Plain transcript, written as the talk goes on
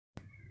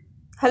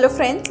Hello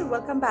friends,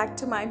 welcome back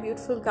to my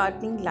beautiful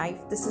gardening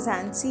life. This is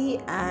Nancy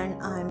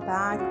and I'm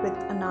back with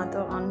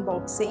another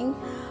unboxing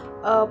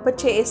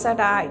purchase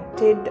that I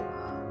did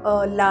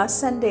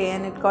last Sunday,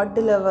 and it got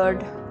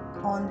delivered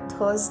on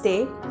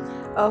Thursday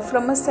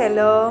from a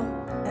seller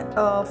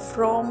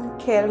from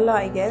Kerala,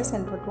 I guess,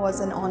 and it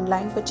was an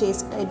online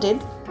purchase I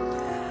did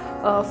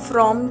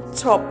from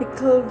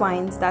Tropical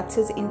Vines. That's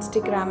his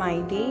Instagram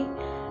ID.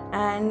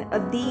 And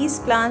these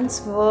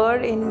plants were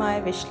in my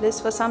wish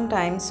list for some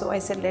time, so I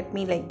said let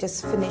me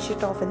just finish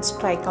it off and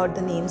strike out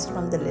the names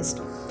from the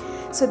list.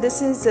 So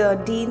this is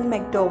Dean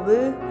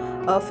McDowell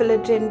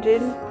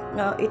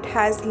Philodrendron. It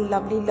has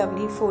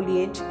lovely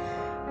foliage,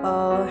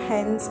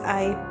 hence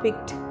I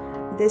picked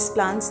this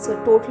plant.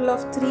 So total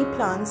of 3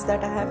 plants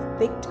that I have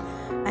picked,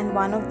 and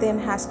one of them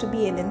has to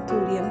be an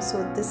Anthurium.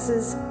 So this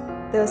is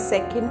the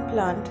second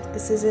plant.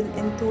 This is an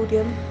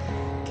Anthurium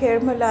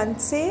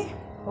Queremalense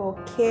or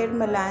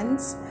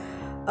Queremalense,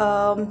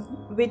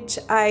 which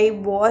I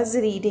was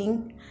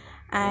reading,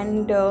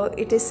 and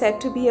it is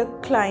said to be a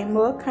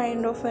climber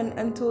kind of an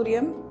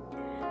Anthurium.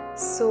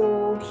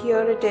 So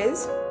here it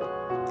is.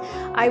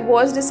 I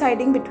was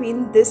deciding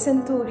between this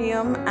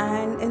Anthurium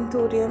and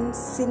Anthurium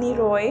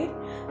cineroy,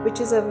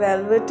 which is a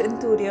velvet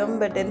Anthurium,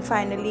 but then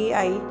finally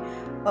I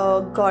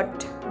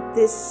got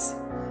this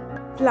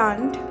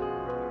plant,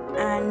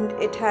 and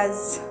it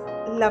has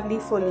lovely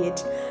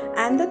foliage.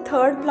 And the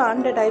third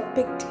plant that I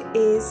picked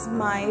is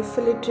my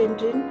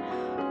Philodrendron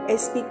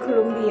SP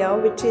Columbia,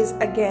 which is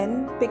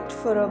again picked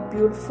for a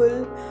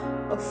beautiful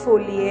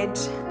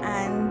foliage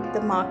and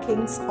the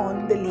markings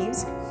on the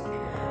leaves.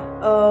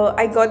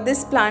 I got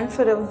this plant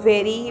for a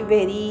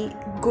very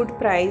good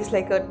price,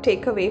 like a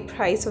takeaway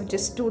price of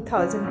just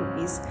 2,000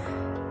 rupees,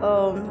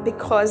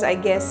 because I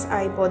guess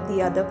I bought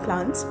the other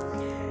plants.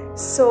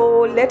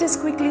 So let us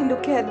quickly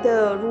look at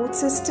the root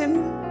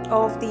system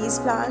of these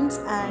plants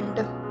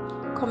and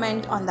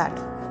comment on that.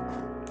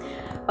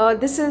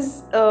 This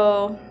is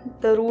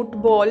the root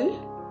ball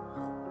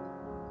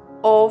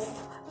of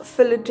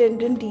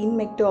Philodrendron Dean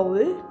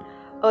McDowell.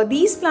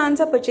 These plants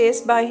are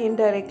purchased by him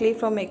directly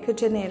from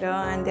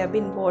Ecogenera, and they have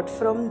been bought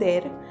from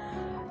there.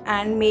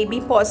 And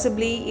maybe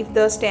possibly if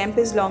the stem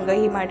is longer,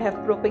 he might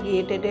have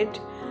propagated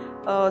it.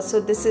 So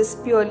this is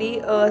purely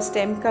a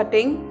stem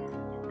cutting,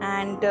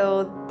 and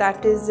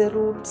that is the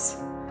roots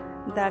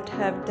that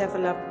have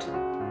developed.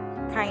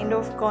 Kind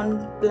of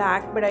gone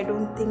black, but I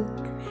don't think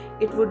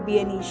it would be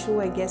an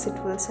issue. I guess it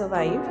will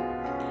survive.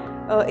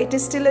 It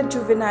is still a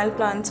juvenile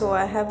plant, so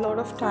I have a lot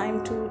of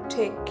time to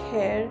take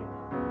care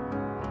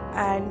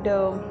and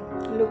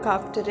look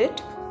after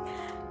it.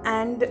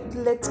 And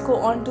let's go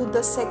on to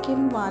the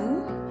second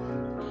one.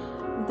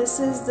 This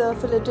is the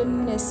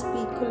Philodrendron SP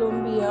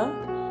Columbia.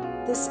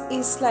 This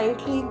is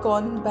slightly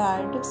gone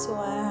bad, so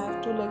I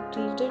have to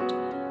treat it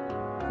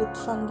with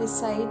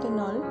fungicide and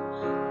all.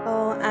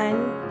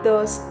 And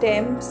the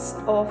stems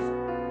of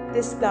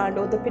this plant,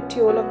 or the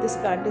petiole of this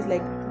plant, is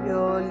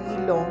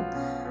really long.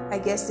 I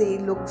guess they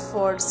look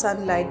for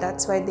sunlight,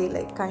 that's why they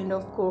kind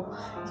of go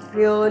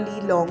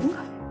really long.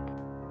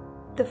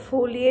 The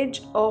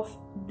foliage of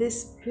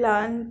this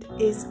plant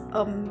is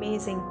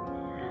amazing.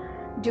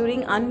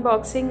 During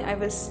unboxing, I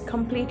was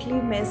completely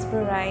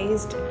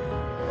mesmerized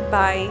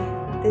by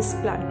this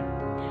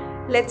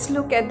plant. Let's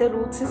look at the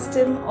root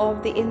system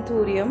of the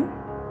Anthurium.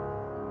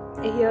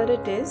 Here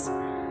it is.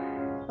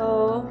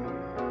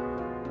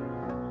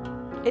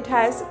 It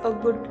has a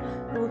good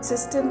root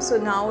system, so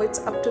now it's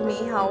up to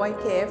me how I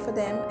care for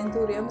them.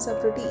 Anthuriums are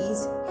pretty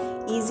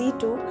easy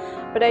too,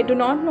 but I do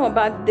not know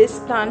about this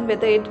plant,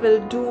 whether it will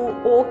do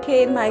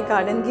okay in my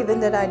garden, given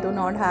that I do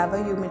not have a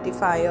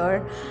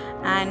humidifier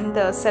and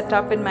the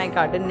setup in my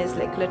garden is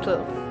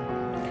little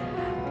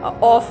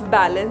off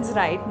balance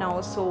right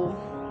now. So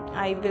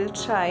I will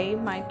try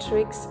my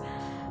tricks.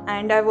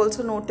 And I've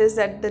also noticed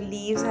that the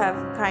leaves have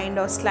kind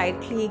of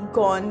slightly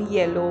gone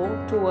yellow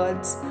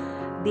towards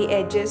the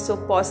edges, so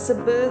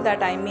possible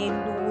that I may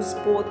lose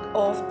both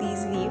of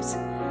these leaves.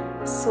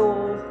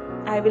 So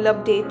I will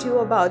update you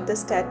about the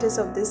status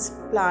of this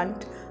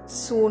plant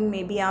soon,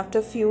 maybe after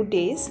a few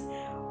days,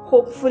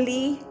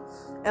 hopefully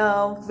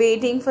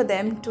waiting for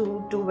them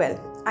to do well.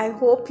 I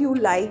hope you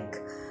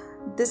like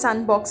this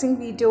unboxing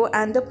video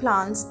and the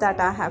plants that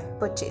I have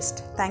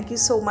purchased. Thank you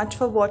so much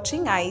for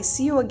watching. I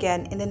see you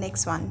again in the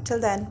next one.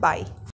 Till then, bye.